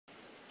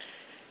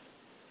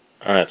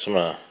Alright, so I'm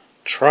going to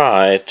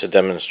try to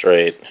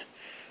demonstrate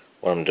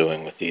what I'm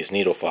doing with these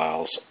needle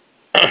files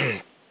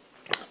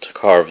to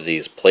carve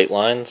these plate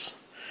lines,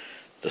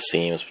 the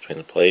seams between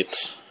the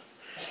plates.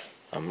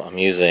 I'm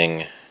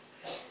using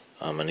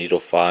a needle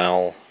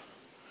file,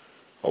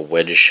 a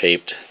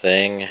wedge-shaped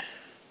thing.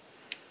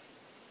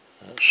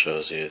 That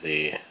shows you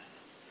the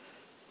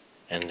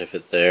end of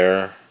it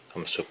there.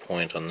 Comes to a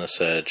point on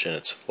this edge and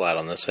it's flat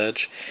on this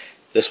edge.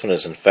 This one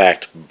is in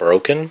fact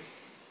broken.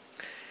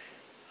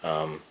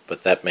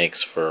 But that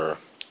makes for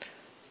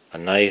a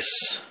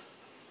nice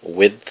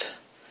width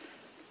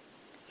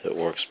that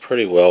works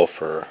pretty well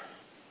for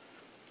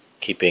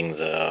keeping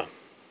the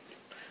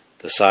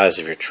size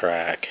of your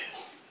track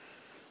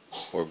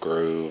or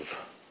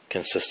groove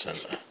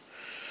consistent.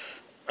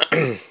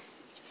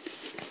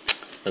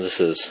 This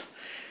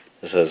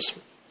has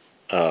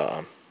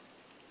the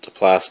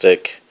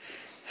plastic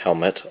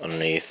helmet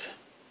underneath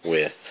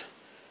with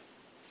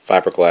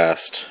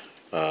fiberglass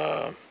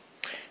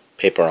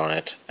paper on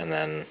it, and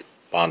then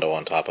Bondo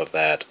on top of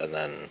that, and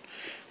then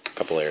a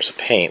couple layers of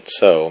paint.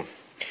 So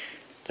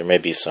there may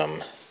be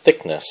some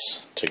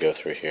thickness to go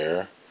through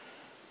here.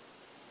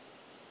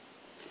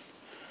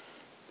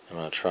 I'm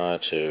going to try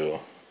to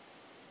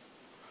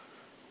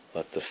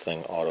let this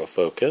thing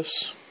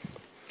autofocus.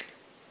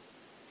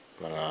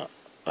 I'm going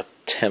to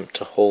attempt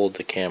to hold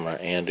the camera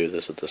and do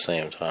this at the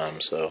same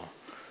time, so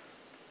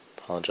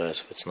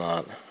apologize if it's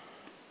not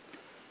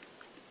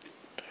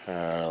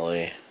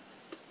entirely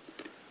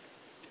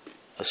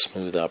a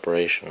smooth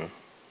operation.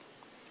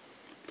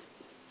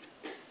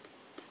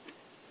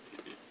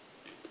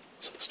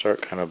 So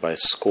start kind of by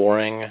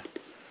scoring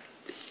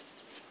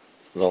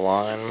the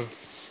line.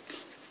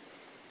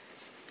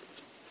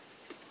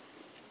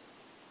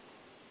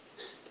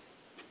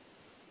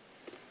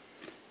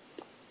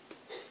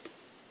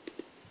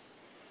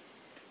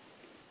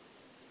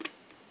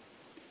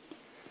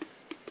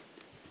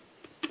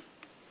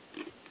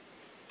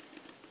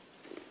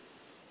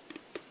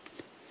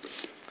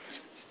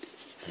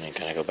 And then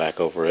kind of go back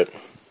over it.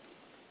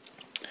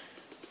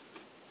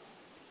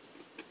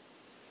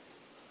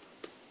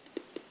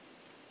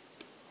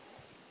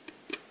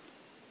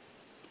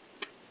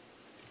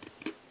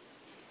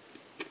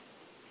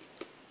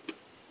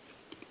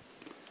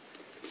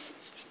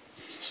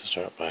 So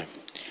start by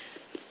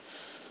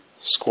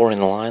scoring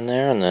the line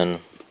there, and then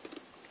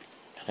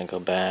kind of go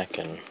back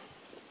and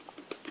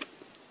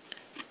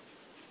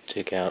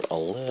take out a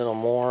little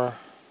more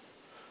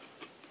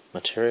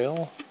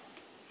material.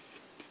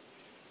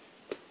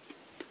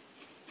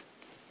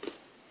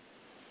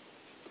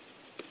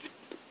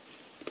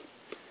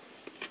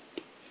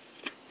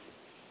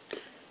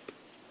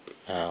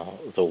 Now,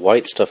 the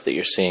white stuff that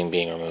you're seeing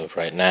being removed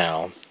right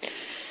now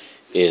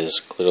is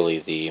clearly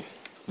the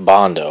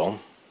Bondo,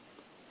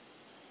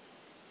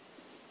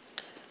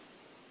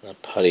 the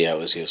putty I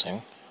was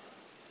using.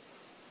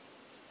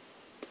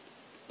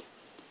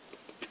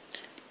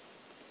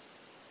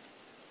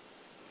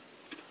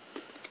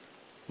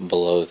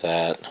 Below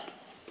that,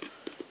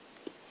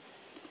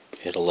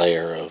 get a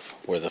layer of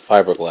where the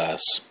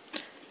fiberglass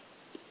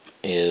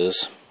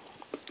is,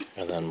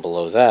 and then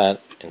below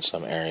that, in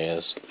some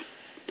areas,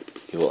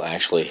 you will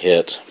actually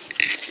hit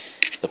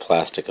the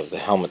plastic of the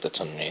helmet that's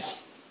underneath.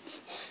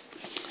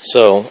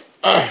 So,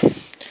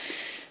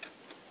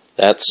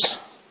 that's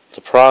the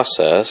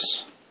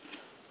process.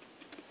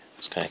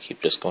 Just kind of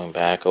keep just going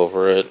back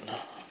over it,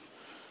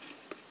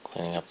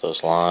 cleaning up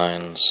those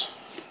lines.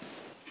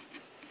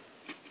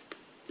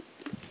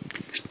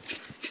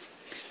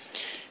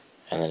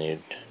 And then you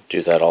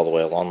do that all the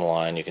way along the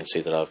line. You can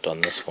see that I've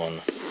done this one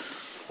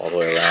all the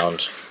way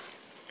around.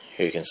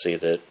 Here you can see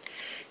that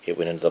it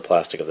went into the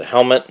plastic of the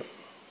helmet.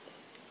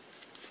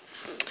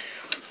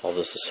 All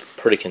this is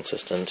pretty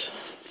consistent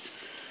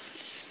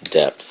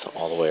depth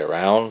all the way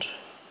around,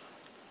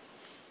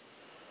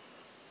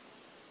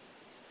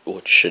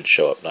 which should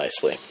show up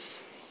nicely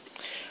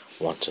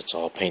once it's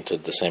all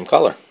painted the same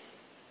color.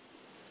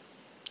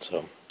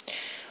 So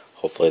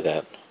hopefully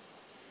that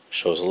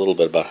shows a little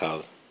bit about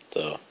how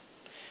the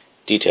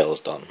detail is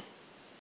done.